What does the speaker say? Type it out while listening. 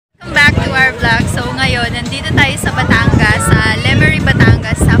back to our vlog. So ngayon, nandito tayo sa Batangas, sa Lemery,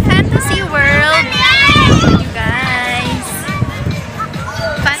 Batangas, sa FantasyWorld. You guys.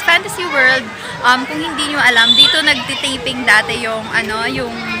 FantasyWorld, kung hindi nyo alam, dito nagtitaping dati yung,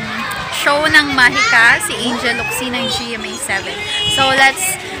 yung show ng Mahika, si Angel Luxi ng GMA7. So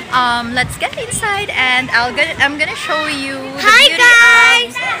let's get inside and I'm gonna show you the beauty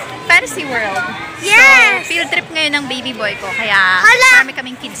of FantasyWorld. Yes! So, field trip ngayon ng baby boy ko, kaya marami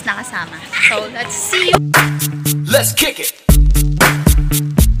kaming kids na kasama. So, let's see you! Let's kick it!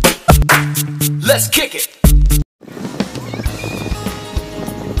 Let's kick it!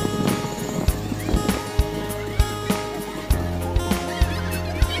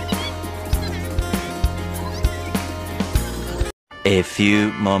 A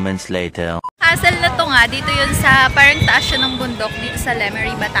few moments later. Castle na to nga, dito yun sa parang taas siya ng bundok dito sa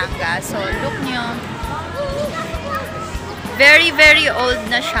Lemery, Batangas. So look nyo. Very, very old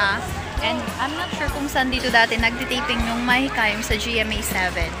na siya. And I'm not sure kung saan dito dati nagtitaping yung Mahika yung sa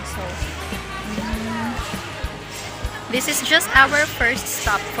GMA7. So, this is just our first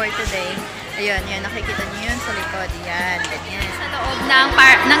stop for today. Ayun, yan, nakikita nyo yun sa likod. Yan, ganyan. Sa loob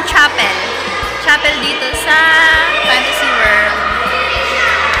ng chapel. Chapel dito sa FantasyWorld.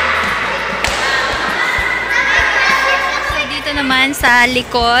 So, dito naman sa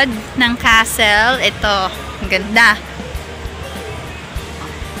likod ng castle, ito, ang ganda.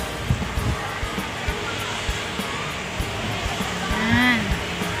 Yan.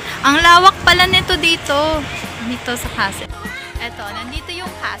 Ang lawak pala nito dito sa castle. Ito, nandito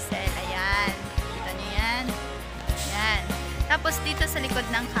yung castle. Ayan. Kita nyo yan? Ayan. Tapos dito sa likod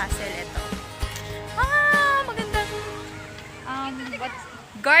ng castle, ito. Magandang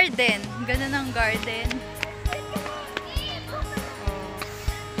garden. Ganda ng garden.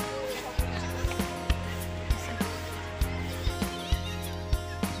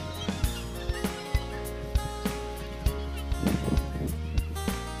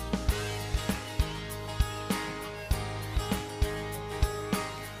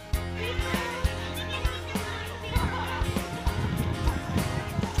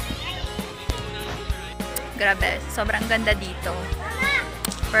 Grabe, sobrang ganda dito.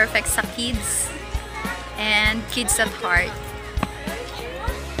 Perfect sa kids and kids at heart.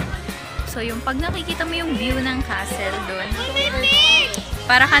 So yung pag nakikita mo yung view ng castle doon,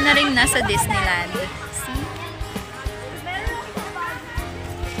 para ka na rin nasa Disneyland. See?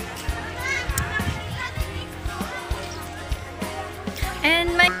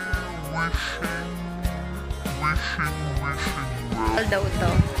 And may daw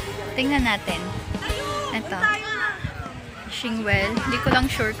to. Tingnan natin. Ito. Wishing well. Hindi ko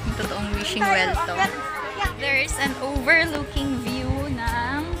lang sure kung totoong wishing well to. There's an overlooking view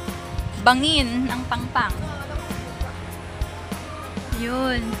ng bangin ng Pangpang.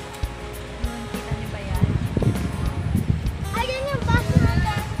 Yun. Kita niyo ba yan?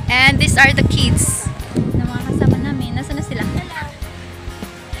 And these are the kids na mga kasama namin. Nasaan na sila?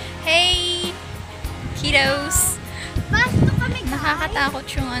 Hey! Kiddos! Nakakatakot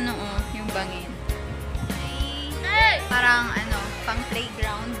yung yung bangin. Parang pang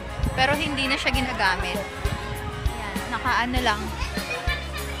playground. Pero hindi na siya ginagamit. Ayan, lang.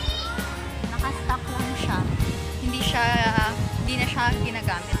 Naka-stock lang siya. Hindi na siya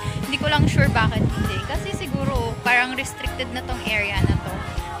ginagamit. Hindi ko lang sure bakit hindi. Kasi siguro parang restricted na tong area na to.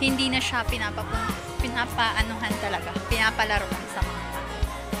 Hindi na siya pinapaanuhan talaga. Pinapalaruan sa mga tao.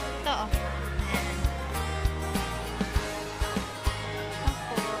 Ito Ayan.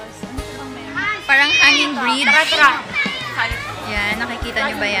 Tapos, ano bang meron? Parang hanging bridge. Yan, nakikita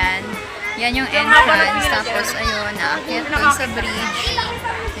nyo ba yan? Yan yung entrance. Tapos, ayun, naakyat doon sa bridge.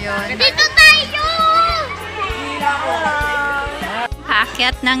 Ayun. Dito tayo!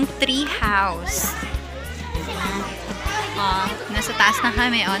 Paakyat ng tree house. Nasa taas na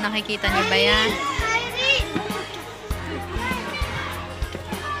kami. Nakikita nyo ba yan?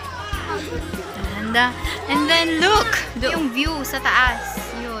 And then, look! Yung view sa taas.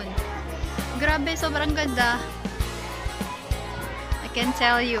 Yun. Grabe, sobrang ganda. I can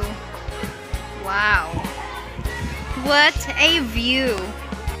tell you. Wow. What a view.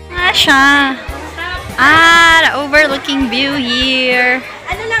 Siya. The overlooking view here.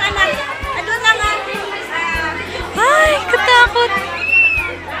 Ano lang, anak? Ano lang, ay, katakot.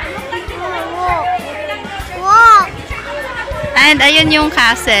 Wow. And ayun yung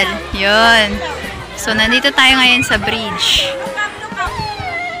castle. Yun. So, nandito tayo ngayon sa bridge.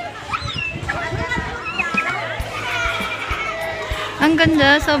 Ang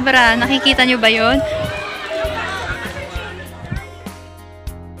ganda, sobra. Nakikita nyo ba yun?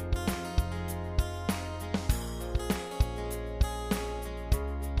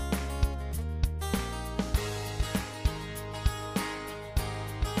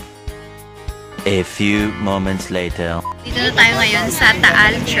 A few moments later. Dito na tayo ngayon sa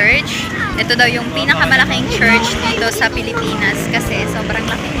Taal Church. Ito daw yung pinakamalaking church dito sa Pilipinas kasi sobrang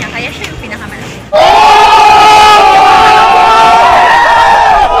laki niya. Kaya siya yung pinakamalaki.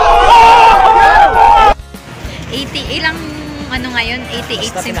 Ilang ano ngayon,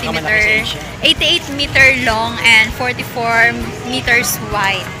 88 centimeter, 88 meter long and 44 meters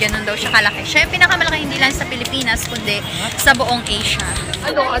wide. Ganun daw siya kalaki. Siya yung pinakamalaki hindi lang sa Pilipinas kundi sa buong Asia.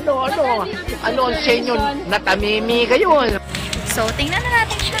 Ano ang sa inyo? Natamimi kayo. So, tingnan na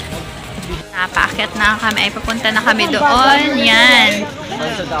natin siya. Napaakyat na kami. Ay, papunta na kami doon. Yan.